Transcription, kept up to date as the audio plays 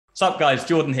What's up, guys?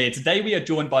 Jordan here. Today we are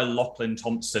joined by Lachlan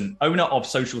Thompson, owner of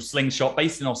Social Slingshot,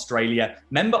 based in Australia,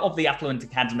 member of the Affluent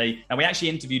Academy. And we actually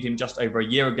interviewed him just over a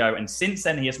year ago. And since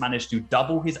then, he has managed to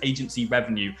double his agency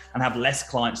revenue and have less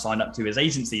clients signed up to his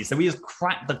agency. So he has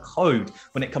cracked the code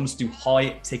when it comes to high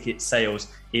ticket sales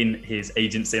in his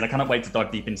agency. And I cannot wait to dive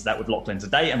deep into that with Lachlan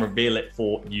today and reveal it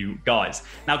for you guys.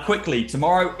 Now, quickly,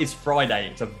 tomorrow is Friday.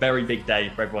 It's a very big day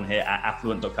for everyone here at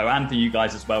Affluent.co and for you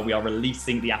guys as well. We are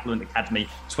releasing the Affluent Academy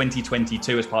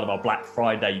 2022 as part of our Black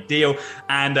Friday deal.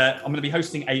 And I'm going to be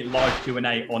hosting a live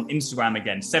Q&A on Instagram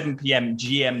again, 7 p.m.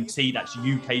 GMT. That's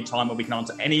UK time, where we can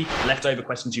answer any leftover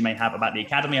questions you may have about the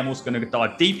Academy. I'm also going to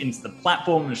dive deep into the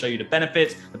platform and show you the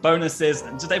benefits, the bonuses,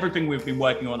 and just everything we've been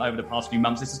working on over the past few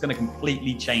months. This is going to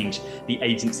completely change the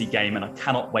agency game, and I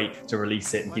cannot wait to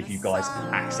release it and give you guys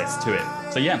access to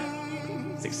it. So yeah,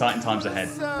 it's exciting times ahead.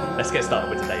 Let's get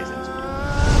started with today's interview.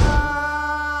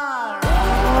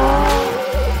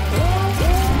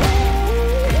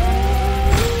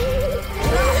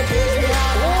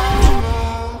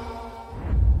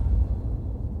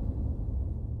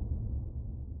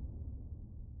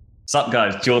 What's up,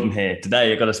 guys? Jordan here.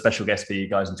 Today, I've got a special guest for you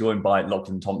guys. I'm joined by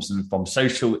Lachlan Thompson from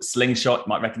Social Slingshot. You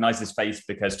might recognize this face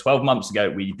because 12 months ago,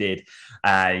 we did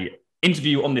an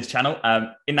interview on this channel.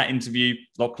 In that interview,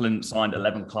 Lachlan signed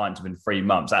 11 clients within 3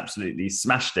 months. Absolutely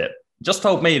smashed it. Just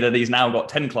told me that he's now got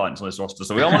 10 clients on his roster.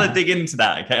 So we all want to dig into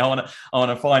that. Okay. I want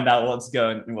to find out what's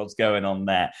going on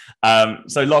there.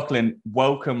 So Lachlan,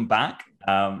 welcome back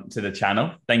to the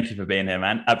channel. Thank you for being here,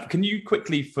 man. Can you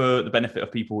quickly, for the benefit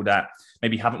of people that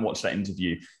maybe haven't watched that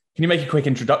interview, can you make a quick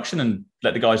introduction and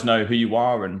let the guys know who you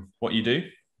are and what you do?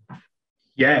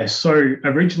 Yeah, so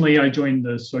originally I joined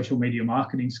the Social Media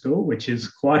Marketing School, which is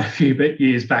quite a few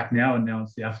years back now, and now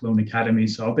it's the Affluent Academy.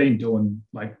 So I've been doing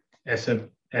like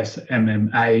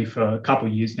SMMA for a couple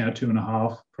of years now,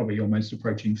 2.5, probably almost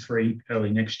approaching 3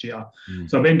 early next year.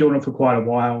 So I've been doing it for quite a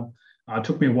while. It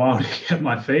took me a while to get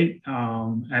my feet.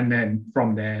 And then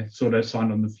from there, sort of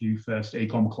signed on the few first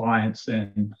e-com clients,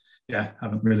 and yeah,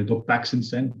 haven't really looked back since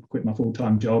then. Quit my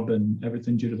full-time job and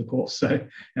everything due to the course. So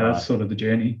that's sort of the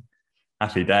journey.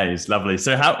 Happy days. Lovely.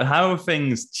 So how have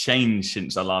things changed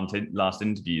since our last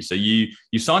interview? So you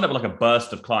signed up with like a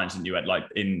burst of clients, and you had like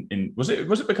in was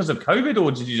it because of COVID,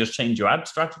 or did you just change your ad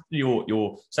strategy,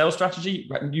 your sales strategy?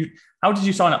 How did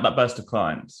you sign up that burst of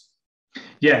clients?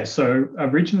 Yeah, so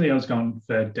originally I was going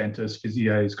for dentists,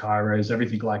 physios, chiros,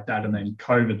 everything like that. And then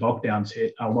COVID lockdowns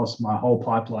hit. I lost my whole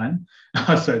pipeline.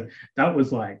 So that was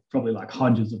probably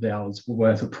hundreds of hours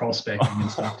worth of prospecting and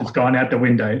stuff just gone out the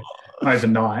window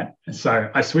overnight.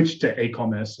 So I switched to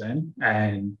e-commerce then.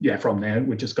 And yeah, from there,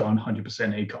 we're just going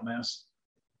 100% e-commerce.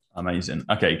 Amazing.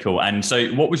 Okay, cool. And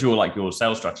so what was your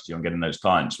sales strategy on getting those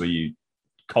clients? Were you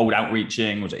cold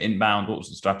outreaching? Was it inbound? What was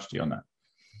the strategy on that?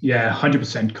 Yeah,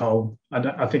 100% cold.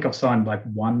 I think I've signed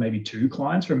one, maybe 2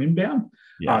 clients from inbound.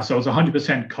 Yeah. So it was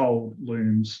 100% cold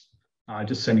looms,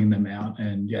 just sending them out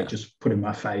and just putting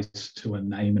my face to a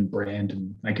name and brand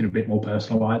and making it a bit more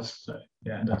personalized. So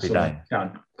yeah, that's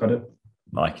got it.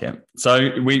 Like it. So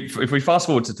if we fast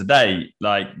forward to today,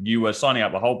 you were signing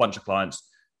up a whole bunch of clients,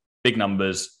 big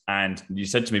numbers. And you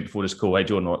said to me before this call, hey,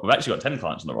 Jordan, we've actually got 10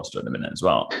 clients on the roster at the minute as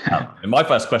well. And my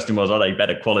first question was, are they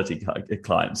better quality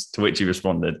clients? To which you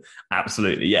responded,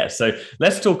 absolutely, yes. So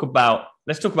let's talk about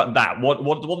that.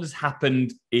 What has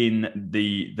happened in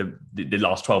the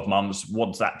last 12 months? What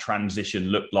does that transition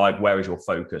look like? Where is your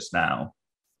focus now?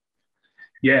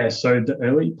 Yeah, so the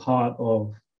early part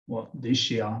of this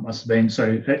year must have been,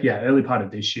 early part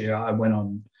of this year, I went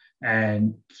on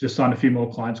and just signed a few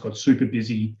more clients, got super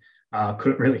busy.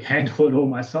 Couldn't really handle it all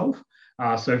myself.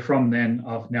 So from then,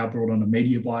 I've now brought on a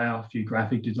media buyer, a few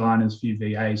graphic designers, a few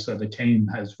VAs. So the team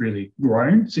has really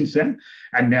grown since then.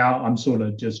 And now I'm sort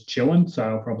of just chilling. So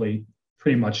I'll probably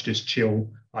pretty much just chill.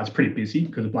 It's pretty busy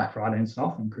because of Black Friday and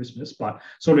stuff and Christmas, but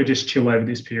sort of just chill over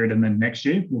this period. And then next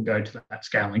year, we'll go to that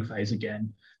scaling phase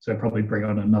again. So probably bring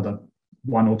on another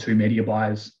 1 or 2 media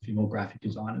buyers, a few more graphic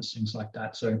designers, things like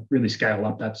that. So really scale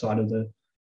up that side of the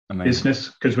business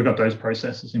because we've got those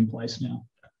processes in place now.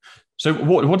 So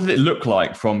what did it look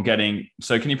like from getting?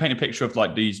 So can you paint a picture of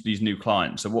these new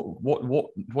clients? So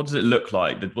what does it look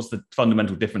like? What's the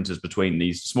fundamental differences between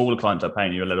these smaller clients that are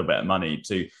paying you a little bit of money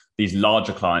to these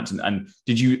larger clients? And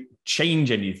did you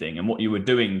change anything in what you were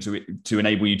doing to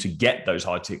enable you to get those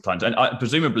high ticket clients? And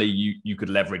presumably you could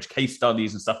leverage case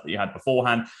studies and stuff that you had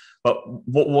beforehand. But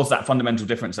what was that fundamental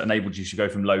difference that enabled you to go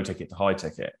from low ticket to high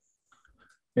ticket?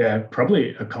 Yeah,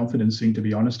 probably a confidence thing, to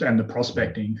be honest, and the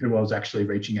prospecting, who I was actually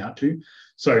reaching out to.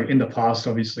 So in the past,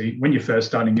 obviously, when you're first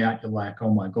starting out, you're like,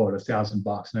 oh my God,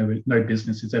 $1,000. No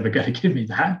business is ever going to give me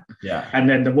that. Yeah. And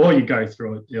then the more you go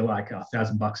through it, you're like,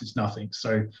 $1,000 is nothing.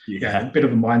 So a bit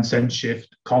of a mindset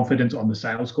shift, confidence on the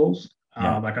sales calls.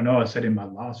 Like I know I said in my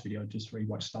last video, I just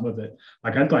rewatched some of it.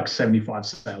 Like I had like 75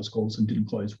 sales calls and didn't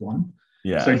close one.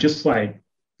 Yeah. So just like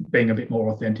being a bit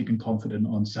more authentic and confident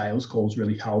on sales calls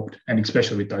really helped, and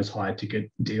especially with those higher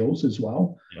ticket deals as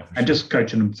well. And just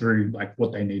coaching them through like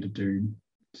what they need to do,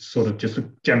 sort of just a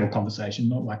general conversation,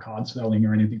 not like hard selling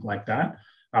or anything like that.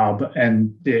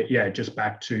 Just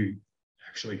back to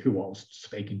actually who I was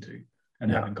speaking to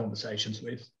and having conversations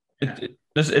with.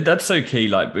 That's so key,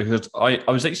 like, because I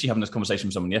was actually having this conversation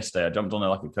with someone yesterday. I jumped on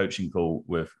like a coaching call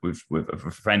with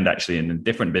a friend actually in a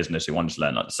different business who wanted to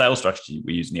learn like the sales strategy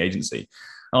we use in the agency.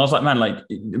 And I was like, man, like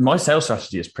my sales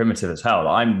strategy is primitive as hell.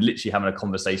 I'm literally having a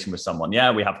conversation with someone.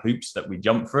 Yeah, we have hoops that we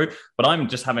jump through, but I'm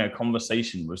just having a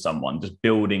conversation with someone, just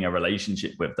building a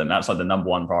relationship with them. That's like the number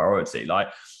one priority.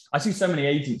 Like I see so many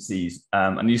agencies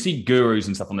and you see gurus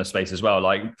and stuff on this space as well,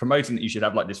 like promoting that you should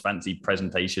have like this fancy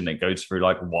presentation that goes through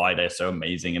like why they're so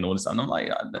amazing and all this stuff. And I'm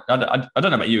like, I don't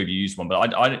know about you if you use one,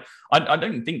 but I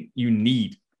don't think you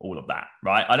need all of that,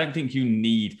 right? I don't think you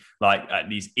need like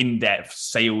these in-depth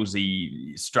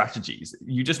salesy strategies.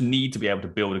 You just need to be able to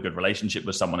build a good relationship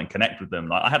with someone and connect with them.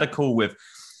 Like I had a call with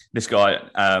this guy,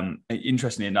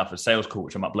 interestingly enough, a sales call,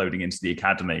 which I'm uploading into the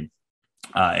academy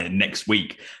next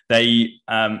week. We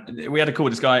had a call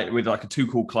with this guy with like a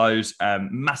 2-call close,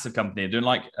 massive company doing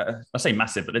like I say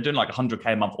massive, but they're doing like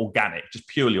 100K a month organic, just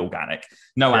purely organic,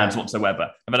 no ads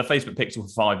whatsoever. I've had a Facebook pixel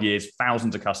for 5 years,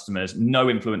 thousands of customers, no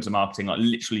influencer marketing, like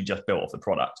literally just built off the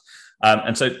product.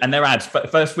 And their ads,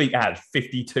 first week ad,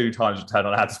 52 times return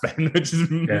on ad spend, which is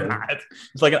mad.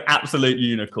 It's like an absolute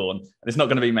unicorn, and it's not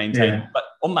going to be maintained. But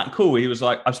on that call, he was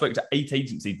like, I've spoken to 8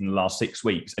 agencies in the last 6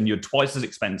 weeks, and you're twice as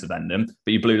expensive than them,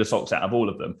 but you blew the socks out of all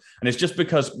of them. And it's just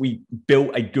because we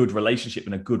built a good relationship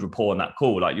and a good rapport on that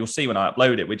call. Like you'll see when I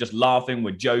upload it, we're just laughing,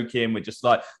 we're joking, we're just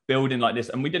like building like this,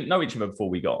 and we didn't know each other before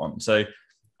we got on. So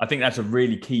I think that's a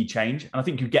really key change. And I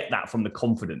think you get that from the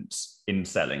confidence in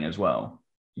selling as well.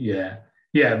 Yeah,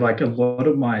 like a lot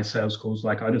of my sales calls,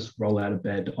 like I just roll out of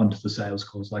bed onto the sales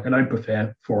calls. Like I don't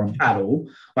prepare for them at all.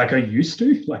 Like I used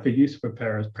to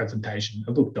prepare a presentation.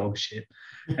 I look dog shit.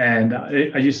 And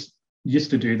I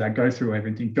used to do that, go through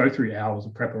everything, go through hours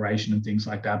of preparation and things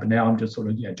like that. But now I'm just sort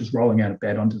of, just rolling out of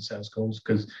bed onto sales calls,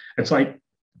 because it's like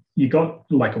you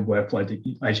got like a workload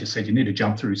that, as you said, you need to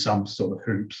jump through some sort of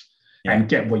hoops and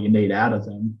get what you need out of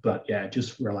them. But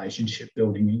just relationship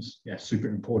building is super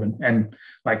important. And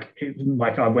like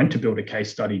I went to build a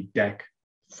case study deck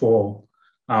for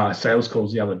sales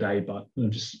calls the other day, but I've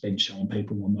just been showing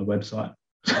people on my website.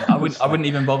 I wouldn't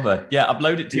even bother.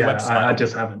 Upload it to your website. I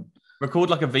just haven't. Record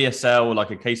like a VSL or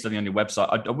like a case study on your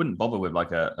website. I wouldn't bother with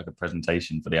like a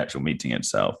presentation for the actual meeting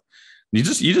itself. You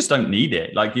just don't need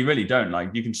it. Like you really don't.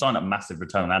 Like you can sign up massive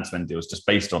return on ad spend deals just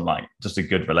based on like just a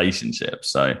good relationship.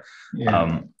 So,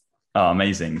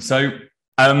 amazing. So,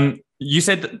 you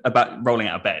said about rolling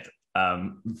out of bed,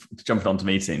 jumping onto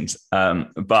meetings.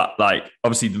 But like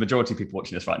obviously the majority of people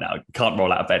watching this right now can't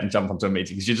roll out of bed and jump onto a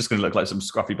meeting because you're just going to look like some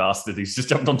scruffy bastard who's just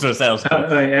jumped onto a sales call.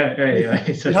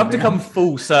 You have to come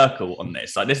full circle on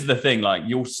this. Like this is the thing. Like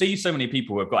you'll see so many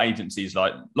people who have got agencies.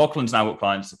 Like Lachlan's now got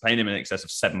clients paying him in excess of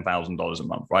 $7,000 a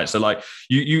month, right? So like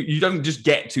you don't just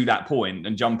get to that point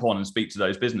and jump on and speak to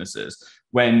those businesses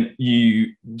when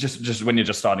you just when you're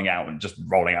just starting out and just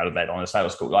rolling out of bed on a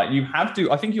sales call. Like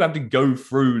I think you have to go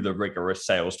through the rigorous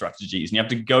sales strategies and you have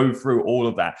to go through all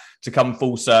of that to come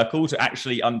full circle to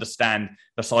actually understand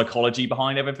the psychology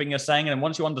behind everything you're saying. And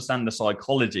once you understand the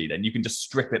psychology, then you can just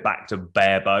strip it back to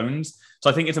bare bones. So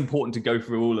I think it's important to go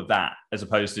through all of that as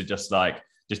opposed to just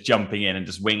jumping in and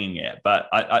just winging it. But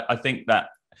I think that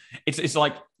it's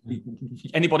like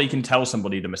anybody can tell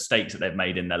somebody the mistakes that they've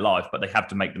made in their life, but they have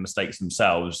to make the mistakes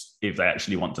themselves if they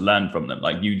actually want to learn from them.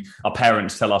 Like our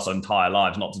parents tell us our entire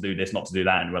lives not to do this, not to do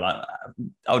that. And we're like,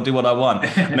 I'll do what I want.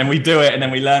 And then we do it and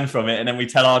then we learn from it. And then we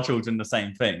tell our children the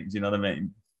same things. You know what I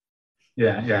mean?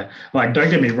 Yeah. Like, don't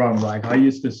get me wrong. Like I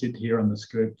used to sit here on the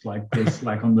script like this,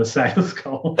 like on the sales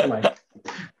call, like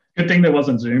good thing there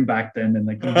wasn't Zoom back then and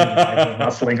like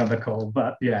rustling on the call.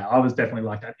 But I was definitely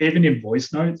like that. Even in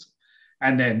voice notes.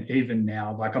 And then even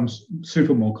now, like I'm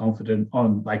super more confident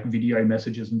on like video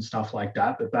messages and stuff like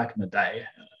that. But back in the day,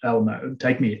 hell no, it'd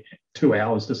take me 2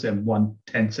 hours to send one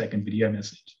 10-second video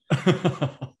message.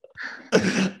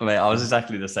 Mate, I was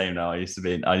exactly the same now. I used to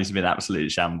be in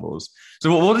absolute shambles.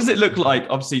 So what does it look like?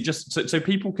 Obviously, just so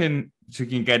people can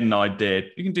get an idea.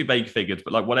 You can do vague figures,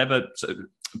 but like whatever, so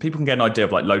people can get an idea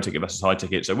of like low ticket versus high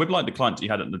ticket. So with like the clients you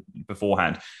had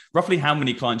beforehand, roughly how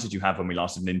many clients did you have when we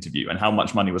last did an interview, and how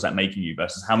much money was that making you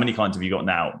versus how many clients have you got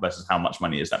now versus how much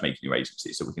money is that making your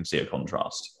agency? So we can see a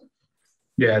contrast.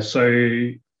 Yeah,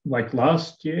 so like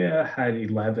last year I had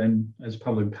 11 as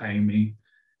probably paying me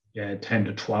 10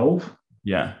 to 12.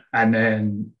 Yeah. And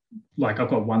then like I've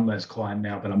got one less client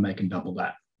now, but I'm making double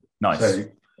that. Nice. So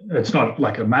it's not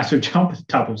like a massive jump.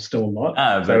 Double's still a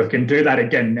lot. So we can do that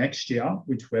again next year,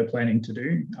 which we're planning to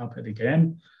do, up it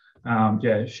again.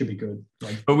 It should be good.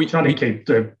 Like, but we try to keep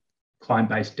the client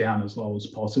base down as low as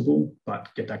possible, but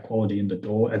get that quality in the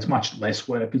door. It's much less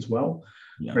work as well.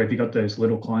 Yeah. Or if you got those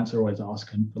little clients, they're always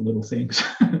asking for little things.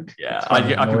 Yeah, I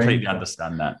completely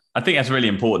understand that. I think that's really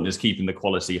important, is keeping the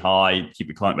quality high, keep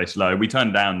the client base low. We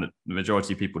turn down the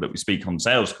majority of people that we speak on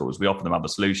sales calls. We offer them other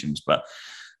solutions, but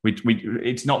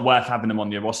it's not worth having them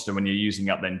on your roster when you're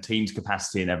using up then Teams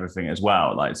capacity and everything as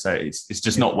well. Like, so it's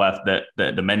just not worth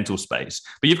the mental space.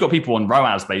 But you've got people on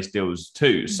ROAS based deals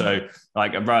too. So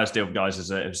like a ROAS deal, guys, is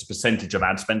a percentage of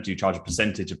ad spend. You charge a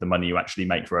percentage of the money you actually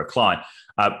make for a client.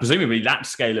 Presumably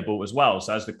that's scalable as well.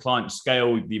 So as the clients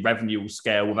scale, the revenue will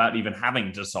scale without even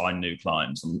having to sign new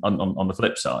clients on the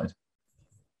flip side.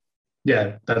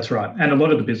 Yeah, that's right. And a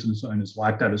lot of the business owners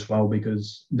like that as well,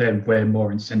 because we're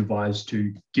more incentivized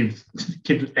to give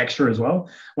extra as well.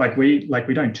 Like we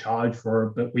don't charge for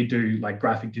it, but we do like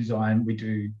graphic design. We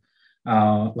do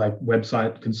like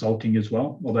website consulting as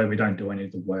well. Although we don't do any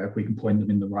of the work, we can point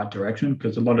them in the right direction,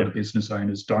 because a lot of the business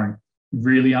owners don't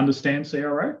really understand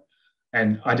CRO.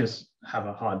 And I just have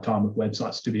a hard time with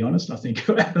websites, to be honest. I think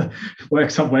whoever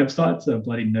works on websites are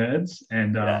bloody nerds,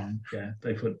 and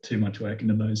they put too much work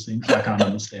into those things. I can't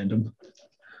understand them.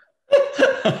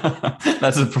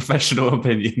 That's a professional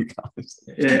opinion, guys.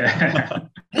 Yeah.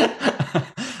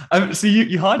 So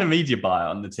you hired a media buyer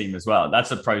on the team as well. That's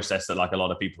a process that like a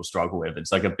lot of people struggle with.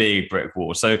 It's like a big brick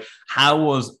wall. So how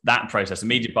was that process? A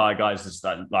media buyer, guys, is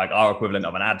like our equivalent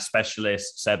of an ad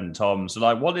specialist, Seb and Tom. So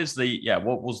like, what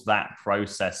was that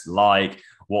process like?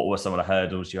 What were some of the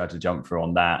hurdles you had to jump through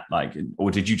on that? Like,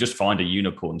 or did you just find a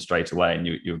unicorn straight away and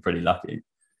you were pretty lucky?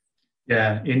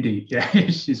 Yeah, Indy. Yeah,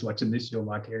 she's watching this. You'll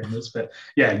like hearing this, but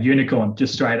yeah, unicorn,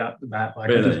 just straight up the bat. Like,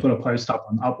 really? I just put a post up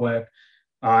on Upwork.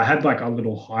 I had like a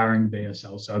little hiring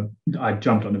VSL. So I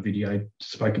jumped on a video,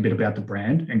 spoke a bit about the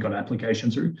brand and got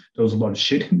applications through. There was a lot of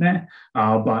shit in there.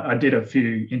 But I did a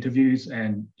few interviews,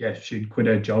 and she'd quit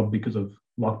her job because of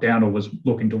lockdown, or was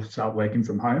looking to start working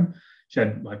from home. She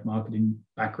had like marketing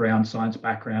background, science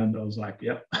background. I was like,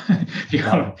 yep, you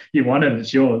want it,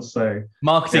 it's yours. So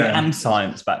marketing and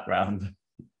science background.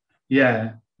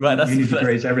 Yeah. Right, that's uni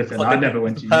degrees, everything. Like I never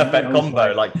went to uni. Perfect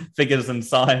combo, like figures and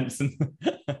science. And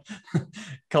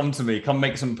come to me, come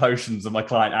make some potions of my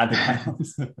client ad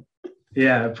accounts.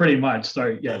 Yeah, pretty much.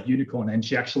 So unicorn, and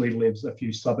she actually lives a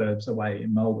few suburbs away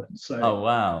in Melbourne. So oh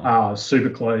wow, super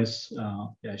close.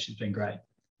 She's been great.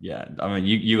 Yeah, I mean,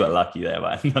 you got lucky there,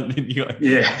 man.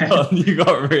 you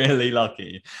got really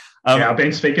lucky. I've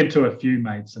been speaking to a few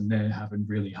mates, and they're having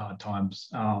really hard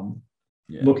times.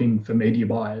 Looking for media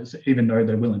buyers, even though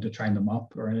they're willing to train them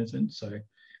up or anything. So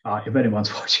if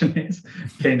anyone's watching this,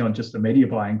 keen on just the media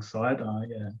buying side, I've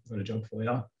got a job for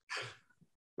you.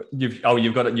 You've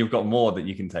got more that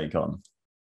you can take on.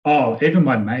 Oh, even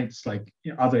my mates, like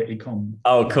other ecom.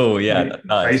 Oh, cool. Yeah.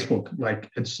 Nice. Facebook, like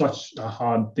it's such a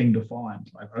hard thing to find.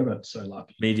 Like I got so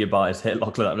lucky. Media buyers hit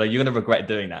Lachlan up. Like, you're going to regret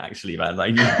doing that, actually, man.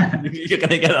 Like you're going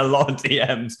to get a lot of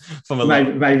DMs from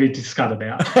maybe just cut it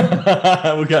out.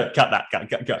 We'll cut that.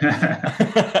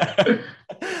 Cut.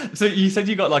 So you said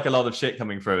you got like a lot of shit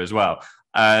coming through as well.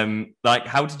 Like,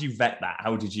 how did you vet that?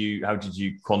 How did you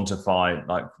quantify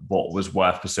like what was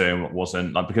worth pursuing, what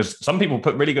wasn't? Like, because some people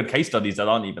put really good case studies that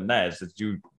aren't even there. So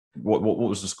what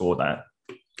was the score there?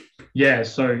 Yeah,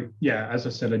 so as I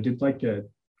said, I did like a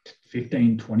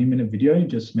 15-20 minute video,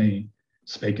 just me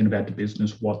speaking about the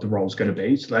business, what the role's going to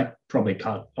be. So that probably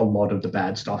cut a lot of the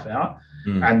bad stuff out.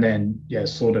 And then,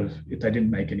 sort of, if they didn't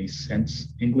make any sense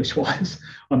English-wise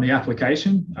on the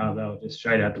application, they were just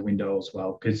straight out the window as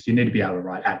well, because you need to be able to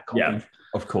write ad copy. Yeah,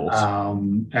 of course.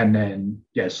 And then,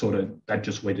 sort of, that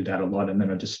just weeded out a lot. And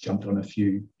then I just jumped on a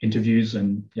few interviews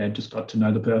and, just got to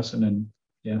know the person and,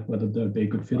 whether they'd be a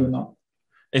good fit or not.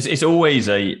 It's always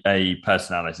a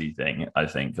personality thing, I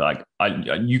think. Like,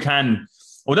 you can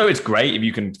although it's great if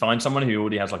you can find someone who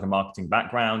already has like a marketing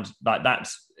background, like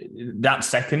that's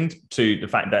second to the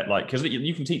fact that like, because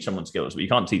you can teach someone skills, but you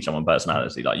can't teach someone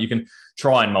personality. Like you can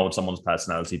try and mold someone's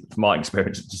personality, but from my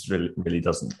experience, it just really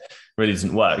doesn't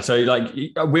work. So like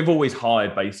we've always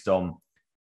hired based on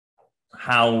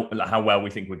how well we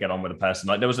think we get on with a person.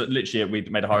 Like there was literally, we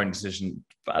made a hiring decision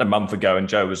about a month ago, and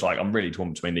Joe was like, I'm really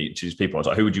torn between each of these people. I was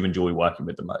like, who would you enjoy working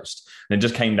with the most? And it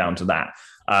just came down to that.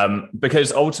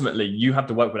 Because ultimately you have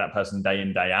to work with that person day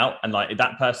in, day out. And like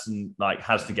that person like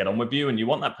has to get on with you, and you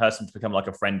want that person to become like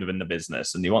a friend within the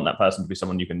business. And you want that person to be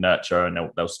someone you can nurture, and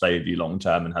they'll stay with you long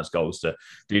term and has goals to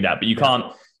do that. But you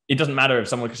can't, it doesn't matter if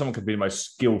someone could be the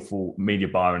most skillful media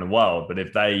buyer in the world, but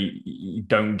if they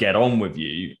don't get on with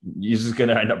you, you're just going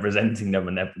to end up resenting them,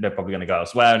 and they're probably going to go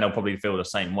elsewhere, and they'll probably feel the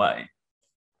same way.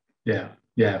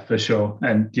 Yeah, for sure.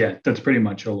 And yeah, that's pretty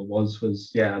much all it was,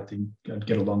 I think I'd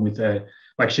get along with her.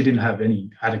 Like she didn't have any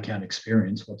ad account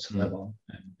experience whatsoever.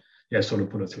 And sort of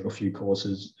put her through a few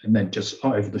courses, and then just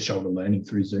over the shoulder learning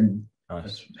through Zoom. Nice.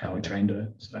 That's how I trained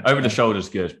her. So, over the shoulder is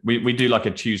good. We do like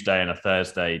a Tuesday and a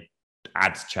Thursday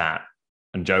ads chat,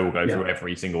 and Joe will go through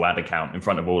every single ad account in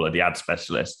front of all of the ad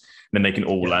specialists. And then they can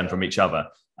all learn from each other.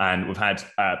 And we've had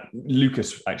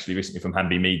Lucas actually recently from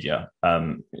Hamby Media.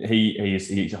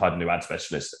 He's hired a new ad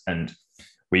specialist, and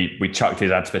we chucked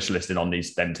his ad specialist in on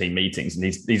these team meetings, and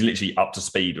he's literally up to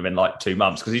speed within like 2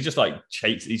 months, because he's just like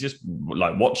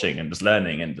watching and just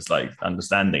learning and just like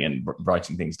understanding and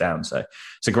writing things down. So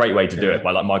it's a great way to do it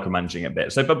by like micromanaging a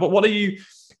bit. So, but what are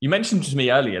you mentioned to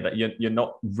me earlier that you're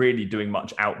not really doing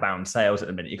much outbound sales at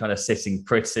the minute. You're kind of sitting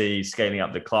pretty, scaling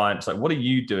up the clients. Like, what are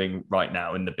you doing right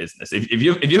now in the business? If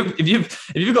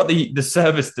you've got the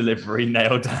service delivery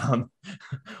nailed down,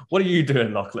 what are you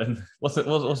doing, Lachlan? What's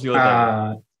your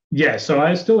day? So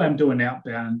I still am doing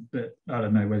outbound, but I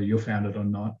don't know whether you'll found it or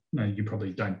not. No, you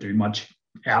probably don't do much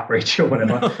outreach or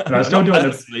whatever. But I'm still doing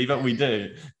it. But we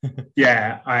do.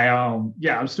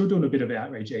 I'm still doing a bit of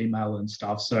outreach, email and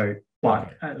stuff. So.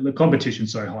 But the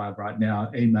competition's so high right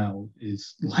now. Email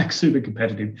is like super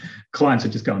competitive. Clients are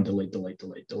just going delete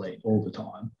all the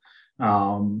time.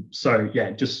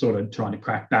 Just sort of trying to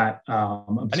crack that. I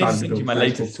need to send you my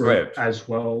latest script as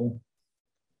well.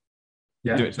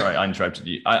 Yeah. Sorry, I interrupted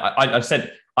you.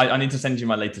 I need to send you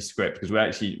my latest script, because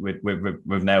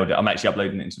we've nailed it. I'm actually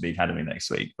uploading it into the Academy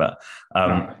next week, but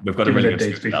we've got a really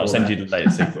good script. I'll send you the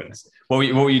latest sequence. What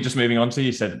were you just moving on to?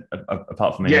 You said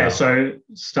apart from email. So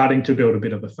starting to build a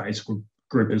bit of a Facebook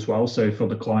group as well. So for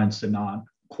the clients that aren't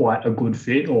quite a good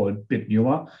fit or a bit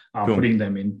newer, putting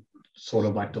them in sort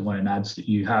of like the learn ads that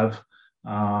you have.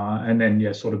 And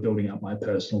then, sort of building up my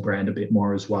personal brand a bit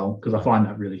more as well, because I find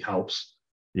that really helps.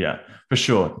 Yeah, for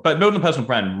sure. But building a personal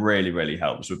brand really, really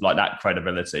helps with like that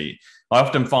credibility. I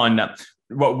often find that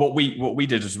what we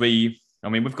did is we've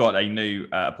got a new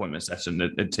appointment session,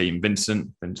 a team.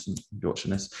 Vincent, you're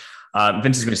watching this.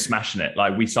 Vincent's been smashing it.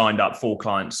 Like we signed up 4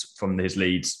 clients from his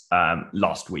leads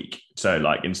last week. So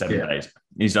like in 7 days,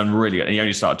 he's done really good. And he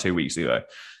only started 2 weeks ago.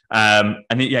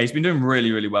 He's been doing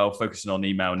really, really well, focusing on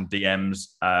email and DMs.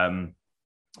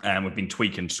 And we've been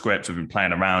tweaking scripts, we've been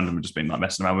playing around, and we've just been like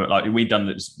messing around. Like we've done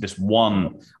this one,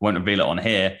 I won't reveal it on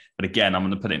here, but again, I'm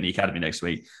going to put it in the Academy next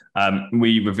week.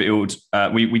 We revealed,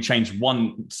 we changed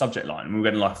one subject line, and we were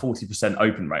getting like 40%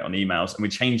 open rate on emails, and we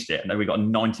changed it, and then we got a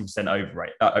 90% open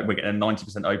rate. We're getting a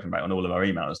 90% open rate on all of our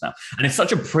emails now. And it's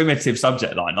such a primitive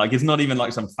subject line. Like it's not even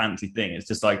like some fancy thing. It's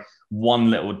just like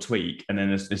one little tweak, and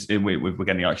then we're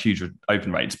getting like huge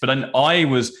open rates. But then I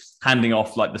was handing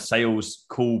off like the sales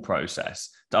call process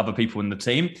to other people in the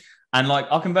team. And like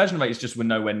our conversion rates just were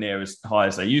nowhere near as high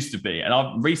as they used to be. And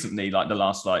I've recently, like the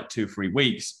last like 2-3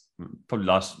 weeks, probably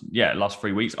last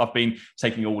 3 weeks, I've been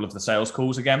taking all of the sales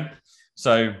calls again.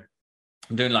 So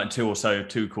I'm doing like 2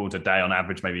 calls a day on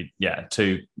average, maybe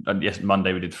 2. Yes,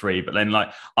 Monday we did 3, but then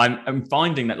like I'm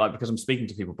finding that like, because I'm speaking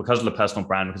to people, because of the personal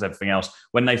brand, because everything else,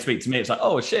 when they speak to me, it's like,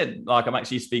 oh shit, like I'm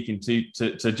actually speaking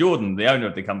to Jordan, the owner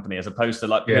of the company, as opposed to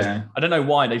like, because I don't know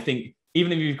why they think,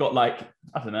 even if you've got like,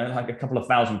 I don't know, like a couple of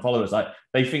thousand followers, like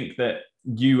they think that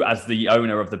you as the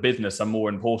owner of the business are more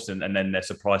important, and then they're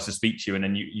surprised to speak to you, and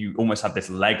then you almost have this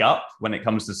leg up when it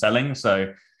comes to selling.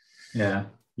 So I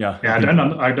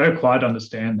don't quite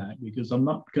understand that, because I'm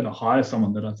not going to hire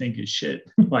someone that I think is shit.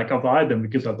 Like I've hired them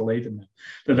because I believe in them,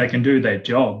 that they can do their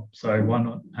job. So why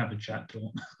not have a chat to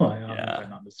them? I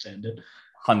don't understand it.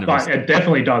 100%. But it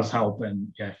definitely does help,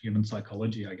 and human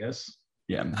psychology, I guess.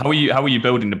 Yeah. How are you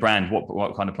building the brand?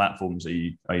 What kind of platforms are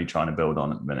you trying to build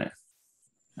on at the minute?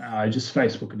 Just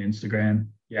Facebook and Instagram.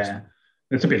 Yeah.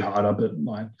 It's a bit harder, but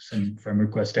like send friend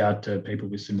request out to people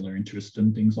with similar interests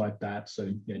and things like that.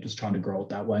 So just trying to grow it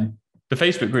that way. The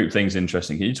Facebook group thing's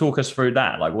interesting. Can you talk us through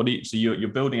that? Like, so you're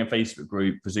building a Facebook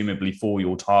group, presumably for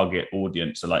your target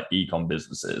audience, so like e-com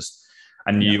businesses,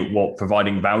 and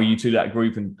providing value to that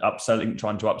group and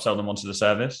trying to upsell them onto the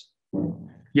service?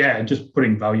 Yeah, just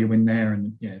putting value in there,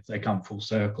 and if they come full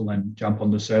circle and jump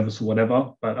on the service or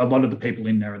whatever. But a lot of the people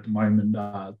in there at the moment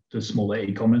are the smaller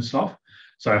e-commerce stuff.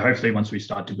 So hopefully once we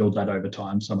start to build that over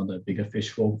time, some of the bigger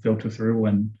fish will filter through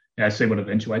and see what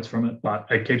eventuates from it. But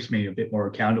it keeps me a bit more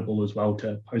accountable as well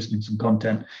to posting some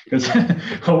content, because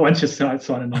once you start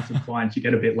signing on some clients, you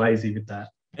get a bit lazy with that.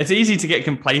 It's easy to get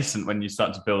complacent when you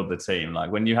start to build the team.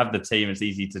 Like when you have the team, it's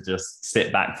easy to just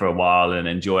sit back for a while and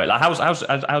enjoy it. Like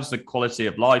how's the quality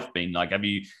of life been? Like have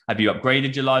you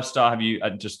upgraded your lifestyle? Have you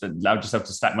just allowed yourself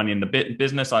to stack money in the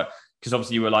business? Like because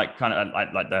obviously you were like kind of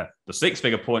like the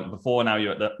 6-figure point before. Now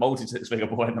you're at the multi 6-figure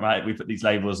point, right? We put these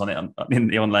labels on it in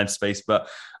the online space, but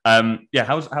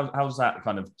how's that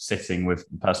kind of sitting with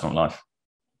personal life?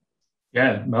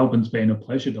 Yeah, Melbourne's been a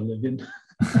pleasure to live in.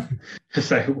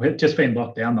 So we've just been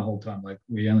locked down the whole time. Like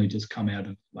we only just come out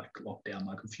of like lockdown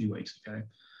like a few weeks ago.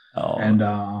 Oh.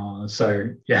 And so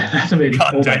it hasn't been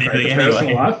all that great. The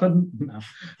personal life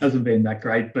hasn't been that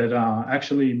great. But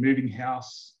actually moving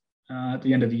house at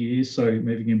the end of the year, so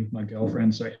moving in with my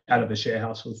girlfriend, so out of a share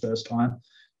house for the first time,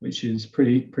 which is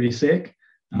pretty sick.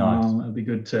 Nice. It'll be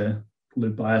good to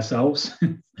live by ourselves.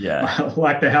 Yeah. I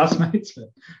like the housemates, but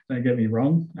don't get me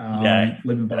wrong.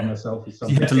 Living by myself is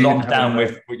something. You have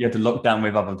to lock down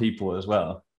with other people as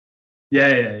well.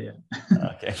 Yeah.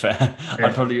 Okay, fair. Yeah.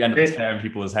 I'd probably end up tearing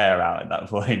people's hair out at that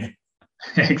point.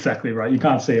 Exactly right. You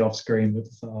can't see off screen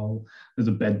with there's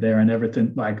a bed there and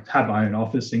everything. Like have my own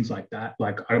office, things like that.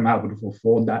 Like I'm able to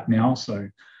afford that now. So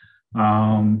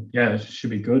it should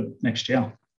be good next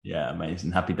year. Yeah,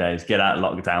 amazing. Happy days. Get out of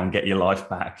lockdown, get your life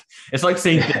back. It's like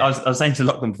seeing, I was saying to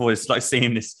Lachlan before, it's like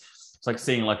seeing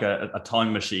like a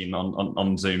time machine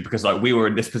on Zoom, because like we were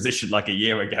in this position like a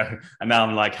year ago and now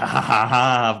I'm like,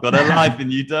 I've got a life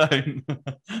and you don't.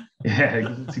 Yeah,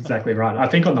 that's exactly right. I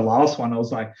think on the last one, I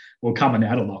was like, we're coming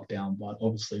out of lockdown, but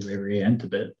obviously we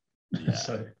re-entered it. Yeah.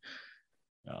 So.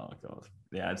 Oh God.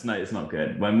 Yeah, it's not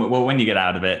good. When you get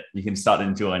out of it, you can start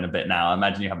enjoying a bit now. I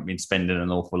imagine you haven't been spending an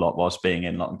awful lot whilst being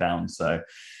in lockdown. So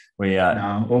we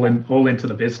no, all into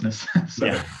the business. So.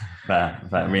 Yeah, fair.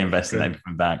 Reinvesting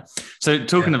everything back. So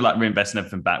talking of like reinvesting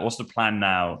everything back, what's the plan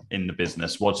now in the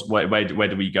business? Where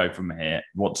do we go from here?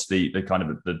 What's the kind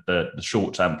of the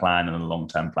short-term plan and the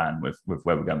long-term plan with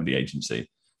where we're going with the agency?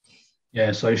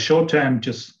 Yeah, so short-term,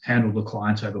 just handle the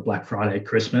clients over Black Friday,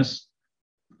 Christmas.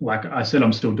 Like I said,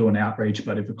 I'm still doing outreach,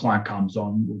 but if a client comes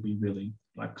on, we'll be really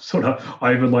like sort of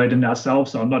overloading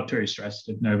ourselves. So I'm not too stressed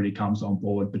if nobody comes on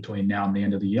board between now and the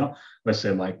end of the year, unless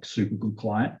they're like super good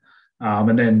client.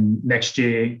 And then next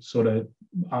year, sort of,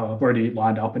 I've already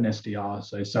lined up an SDR,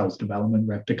 so sales development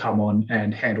rep, to come on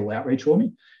and handle outreach for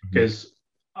me, because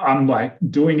I'm like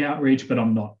doing outreach, but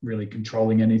I'm not really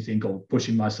controlling anything or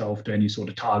pushing myself to any sort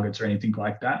of targets or anything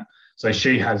like that. So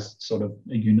she has sort of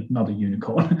another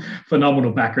unicorn,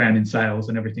 phenomenal background in sales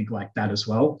and everything like that as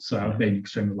well. So I've been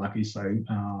extremely lucky. So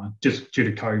just due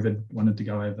to COVID, wanted to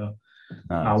go over,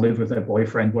 live with her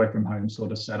boyfriend, work from home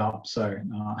sort of set up. So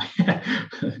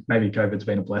maybe COVID's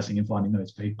been a blessing in finding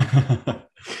those people.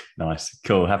 Nice,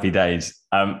 cool, happy days.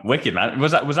 Wicked, man.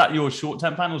 Was that your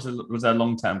short-term plan, or was there a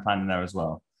long-term plan in there as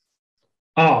well?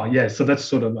 Oh yeah, so that's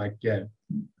sort of like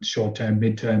short-term,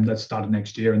 mid-term. That started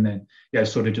next year, and then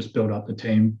sort of just build up the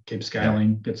team, keep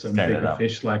scaling, get some bigger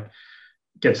fish, like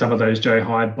get some of those Joe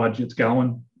Hyde budgets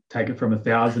going. Take it from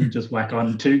 1,000, just whack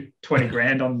on 20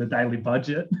 grand on the daily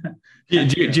budget. Do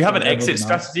you have an exit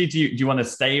strategy? Do you want to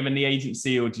stay in the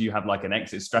agency, or do you have like an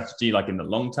exit strategy, like in the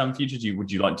long-term future?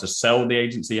 Would you like to sell the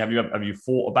agency? Have you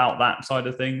thought about that side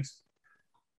of things?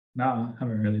 No, I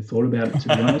haven't really thought about it, to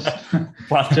be honest.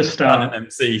 Just an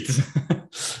MC.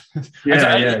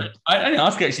 Yeah. I only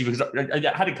ask actually because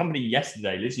I had a company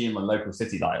yesterday, literally in my local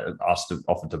city, like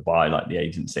offered to buy like the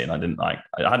agency, and I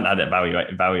hadn't had it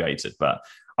evaluated, but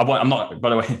I'm not. By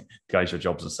the way, guys, your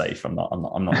jobs are safe. I'm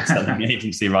not selling the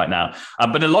agency right now.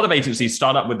 But a lot of agencies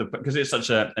start up because it's such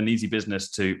an easy business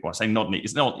to. Well, I say not.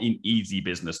 It's not an easy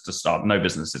business to start. No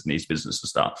business is an easy business to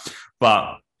start,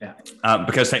 but.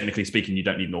 Because technically speaking, you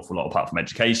don't need an awful lot apart from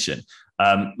education.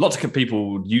 Lots of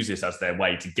people use this as their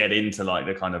way to get into like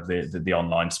the kind of the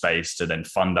online space to then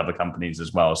fund other companies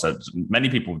as well. So many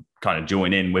people kind of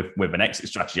join in with an exit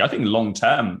strategy. I think long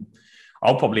term,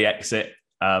 I'll probably exit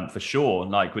for sure,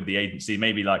 like with the agency,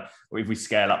 maybe like if we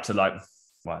scale up to like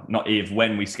well, not if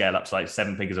when we scale up to like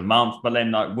 7 figures a month, but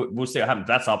then like we'll see what happens.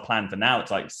 That's our plan for now. It's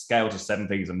like scale to 7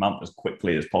 figures a month as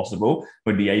quickly as possible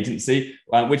with the agency,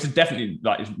 which is definitely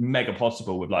like it's mega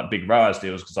possible with like big ROAS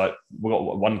deals, because like we've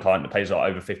got one client that pays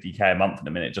like over 50K a month in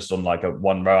a minute just on like a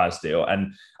one ROAS deal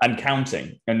and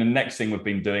counting. And the next thing we've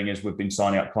been doing is we've been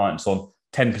signing up clients on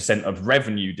 10% of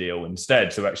revenue deal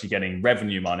instead. So we're actually getting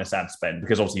revenue minus ad spend,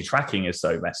 because obviously tracking is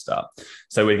so messed up.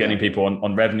 So we're getting people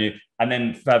on revenue. And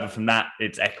then further from that,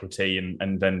 it's equity.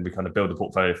 And then we kind of build a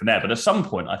portfolio from there. But at some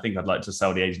point, I think I'd like to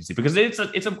sell the agency, because it's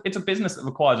a business that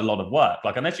requires a lot of work.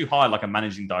 Like unless you hire like a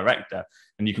managing director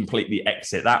and you completely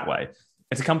exit that way,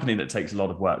 it's a company that takes a lot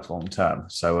of work long term.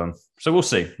 So we'll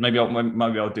see. Maybe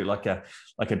I'll do like a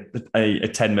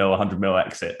 10 mil, 100 mil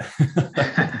exit.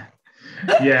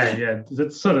 Yeah.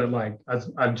 It's sort of like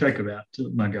I joke about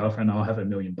to my girlfriend, I'll have $1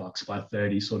 million by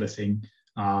 30 sort of thing.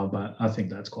 But I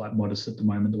think that's quite modest at the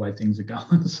moment, the way things are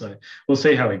going. So we'll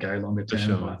see how we go longer term.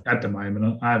 Sure. But at the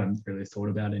moment, I haven't really thought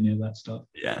about any of that stuff.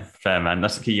 Yeah, fair, man.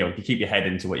 That's the key. You keep your head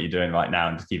into what you're doing right now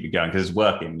and to keep it going, because it's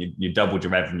working. You doubled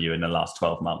your revenue in the last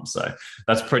 12 months. So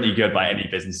that's pretty good by any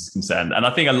business is concerned. And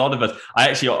I think a lot of us,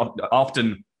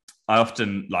 I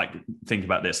often like think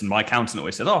about this, and my accountant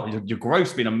always says, "Oh, your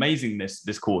growth's been amazing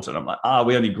this quarter," and I'm like,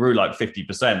 we only grew like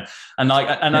 50%,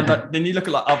 then you look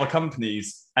at like other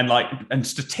companies and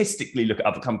statistically look at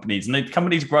other companies, and the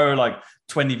companies grow like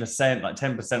 20%, like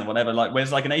 10% or whatever. Like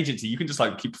whereas like an agency, you can just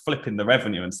like keep flipping the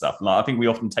revenue and stuff. And like I think we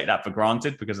often take that for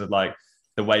granted because of like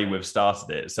the way we've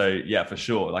started it. So yeah, for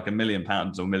sure, like £1 million or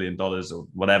 $1 million or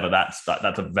whatever, that's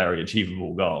a very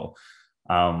achievable goal.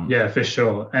 Yeah, for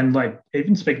sure. And like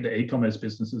even speaking to e-commerce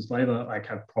businesses, they like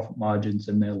have profit margins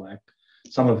and they're like,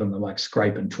 some of them are like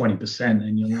scraping 20%,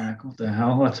 and you're like, what the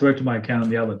hell? I spoke to my accountant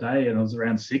the other day and it was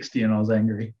around 60 and I was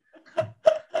angry.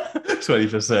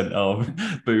 20%. Oh,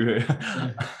 boo.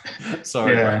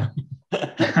 Sorry. Yeah.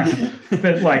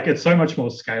 But like it's so much more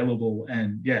scalable,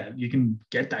 and yeah, you can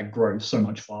get that growth so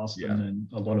much faster than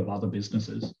a lot of other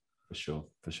businesses. For sure.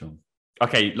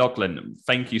 Okay, Lachlan,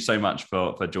 thank you so much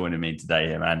for joining me today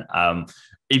here, man.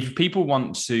 If people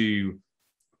want to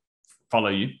follow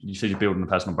you, you said you're building a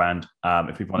personal brand.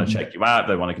 If people want to check you out,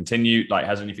 they want to continue, like,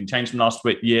 has anything changed from last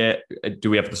year?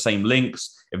 Do we have the same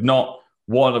links? If not,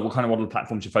 what are the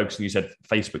platforms you're focusing? You said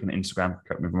Facebook and Instagram,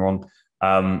 correct me if I'm wrong.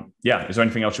 Is there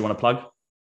anything else you want to plug?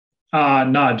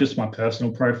 No, just my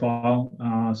personal profile.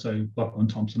 So Lachlan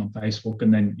Thompson on Facebook,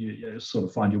 and then you sort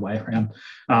of find your way around.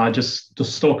 Just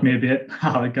stalk me a bit,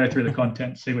 go through the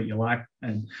content, see what you like.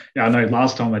 And I know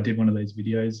last time I did one of these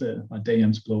videos, my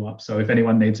DMs blew up. So if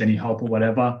anyone needs any help or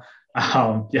whatever,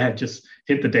 just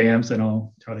hit the DMs and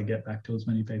I'll try to get back to as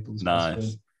many people as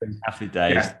possible. Happy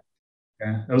days.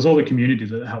 Yeah, it was all the community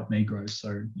that helped me grow.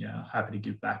 So yeah, happy to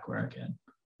give back where I can.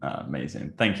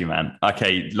 Amazing. Thank you, man.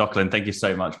 Okay, Lachlan, thank you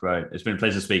so much, bro. It's been a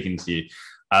pleasure speaking to you.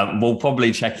 We'll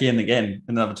probably check in again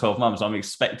in another 12 months. I'm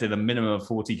expecting a minimum of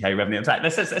 40K revenue. In fact,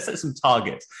 let's set some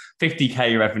targets.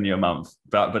 50K revenue a month,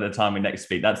 but by the time we next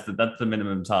speak, that's the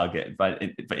minimum target. But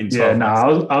in 12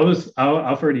 months.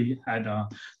 I've already had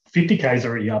 50K is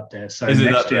already up there. So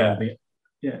next year will be.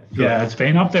 Yeah, it's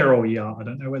been up there all year. I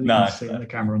don't know whether you can see on the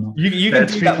camera or not. You can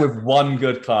do that with one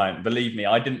good client. Believe me,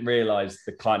 I didn't realize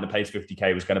the client that pays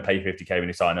 50K was going to pay 50K when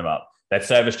you sign them up. Their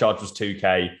service charge was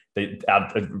 2K.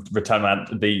 The return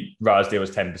on the ROAS deal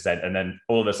was 10%. And then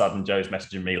all of a sudden, Joe's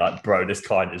messaging me like, bro, this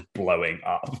client is blowing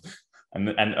up. And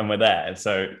we're there.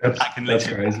 So that can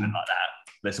literally happen like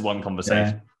that. There's one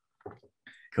conversation.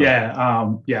 Cool.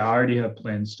 I already have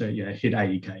plans to hit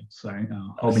 80K. So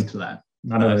hold me to that.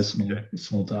 None of those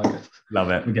small targets. Love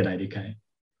it. We get 80K.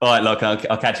 All right, look,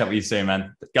 I'll catch up with you soon,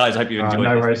 man. Guys, I hope you enjoyed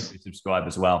no this. Subscribe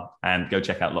as well and go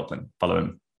check out Lachlan. Follow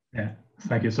him. Yeah,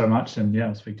 thank you so much. And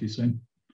I'll speak to you soon.